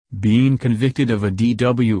Being convicted of a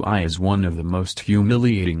DWI is one of the most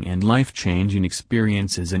humiliating and life-changing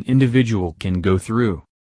experiences an individual can go through.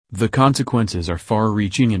 The consequences are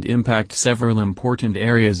far-reaching and impact several important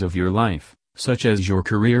areas of your life, such as your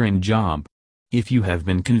career and job. If you have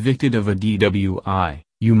been convicted of a DWI,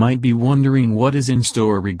 you might be wondering what is in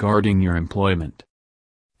store regarding your employment.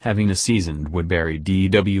 Having a seasoned Woodbury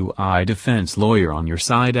DWI defense lawyer on your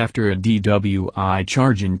side after a DWI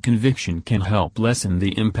charge and conviction can help lessen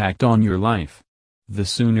the impact on your life. The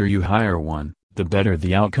sooner you hire one, the better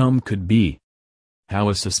the outcome could be. How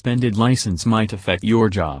a suspended license might affect your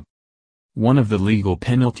job. One of the legal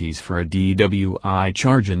penalties for a DWI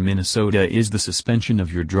charge in Minnesota is the suspension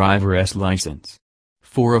of your driver's license.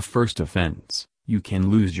 For a first offense, you can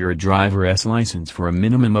lose your driver's license for a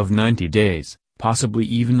minimum of 90 days. Possibly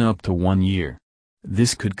even up to 1 year.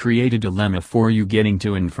 This could create a dilemma for you getting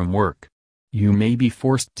to and from work. You may be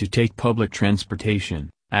forced to take public transportation,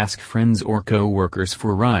 ask friends or co-workers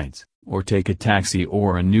for rides, or take a taxi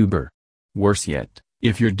or an Uber. Worse yet,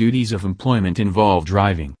 if your duties of employment involve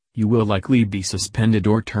driving, you will likely be suspended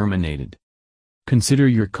or terminated. Consider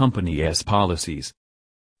your company's policies.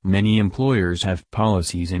 Many employers have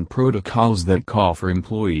policies and protocols that call for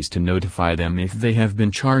employees to notify them if they have been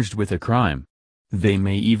charged with a crime. They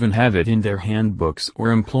may even have it in their handbooks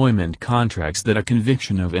or employment contracts that a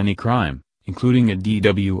conviction of any crime, including a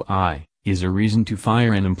DWI, is a reason to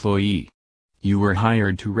fire an employee. You were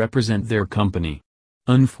hired to represent their company.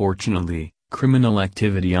 Unfortunately, criminal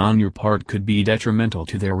activity on your part could be detrimental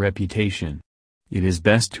to their reputation. It is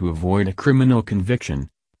best to avoid a criminal conviction,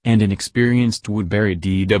 and an experienced Woodbury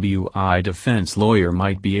DWI defense lawyer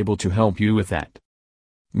might be able to help you with that.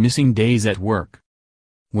 Missing days at work.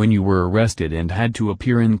 When you were arrested and had to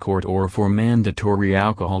appear in court or for mandatory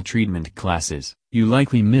alcohol treatment classes, you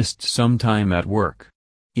likely missed some time at work.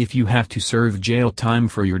 If you have to serve jail time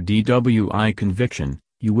for your DWI conviction,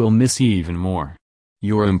 you will miss even more.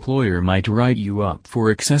 Your employer might write you up for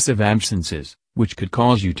excessive absences, which could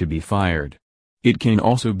cause you to be fired. It can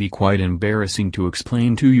also be quite embarrassing to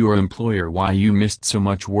explain to your employer why you missed so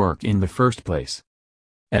much work in the first place.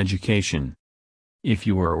 Education. If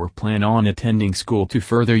you are or plan on attending school to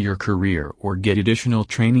further your career or get additional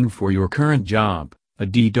training for your current job, a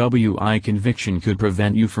DWI conviction could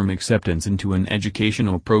prevent you from acceptance into an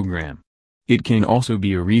educational program. It can also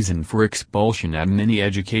be a reason for expulsion at many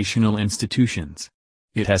educational institutions.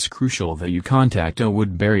 It is crucial that you contact a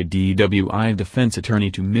Woodbury DWI defense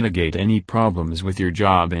attorney to mitigate any problems with your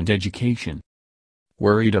job and education.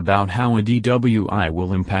 Worried about how a DWI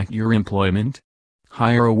will impact your employment?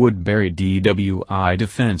 Hire a Woodbury DWI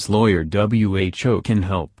defense lawyer. WHO can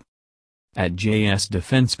help. At JS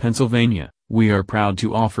Defense Pennsylvania, we are proud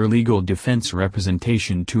to offer legal defense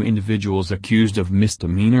representation to individuals accused of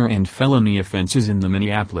misdemeanor and felony offenses in the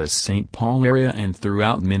Minneapolis-St. Paul area and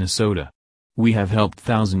throughout Minnesota. We have helped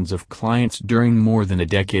thousands of clients during more than a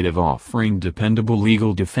decade of offering dependable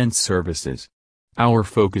legal defense services. Our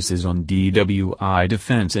focus is on DWI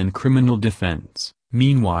defense and criminal defense.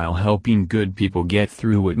 Meanwhile, helping good people get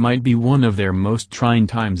through what might be one of their most trying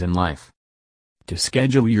times in life. To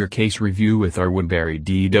schedule your case review with our Woodbury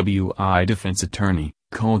DWI defense attorney,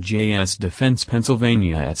 call JS Defense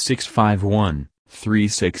Pennsylvania at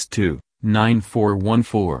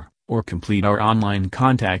 651-362-9414, or complete our online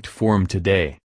contact form today.